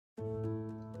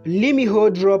Lee Min-ho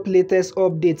dropped latest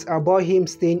updates about him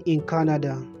staying in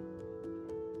Canada.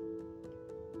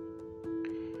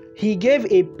 He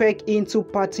gave a peek into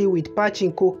party with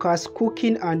pachinko cars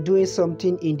cooking and doing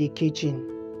something in the kitchen.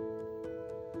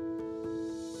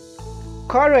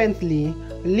 Currently,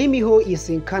 Lee Min-ho is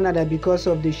in Canada because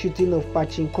of the shooting of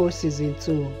Pachinko Season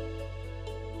 2.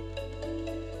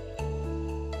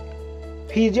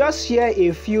 He just shared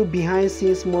a few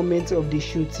behind-scenes moments of the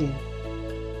shooting.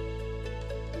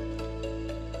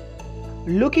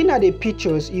 Looking at the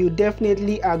pictures, you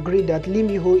definitely agree that Lee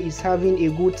Min-ho is having a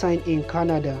good time in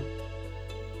Canada.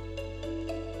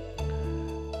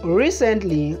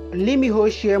 Recently, Lee Min-ho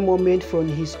shared moments from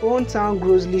his own town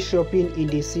grocery shopping in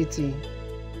the city.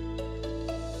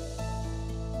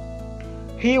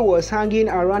 He was hanging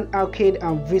around arcade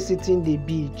and visiting the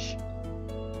beach.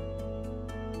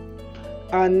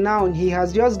 And now he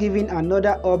has just given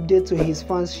another update to his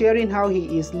fans, sharing how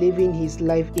he is living his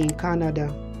life in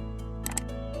Canada.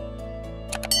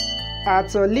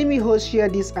 Actor Lee Min-ho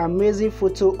shared this amazing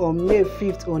photo on May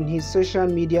 5th on his social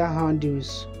media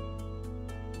handles.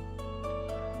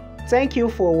 Thank you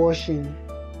for watching.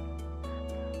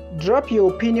 Drop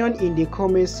your opinion in the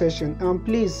comment section, and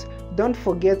please don't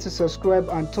forget to subscribe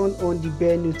and turn on the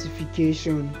bell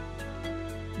notification.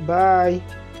 Bye.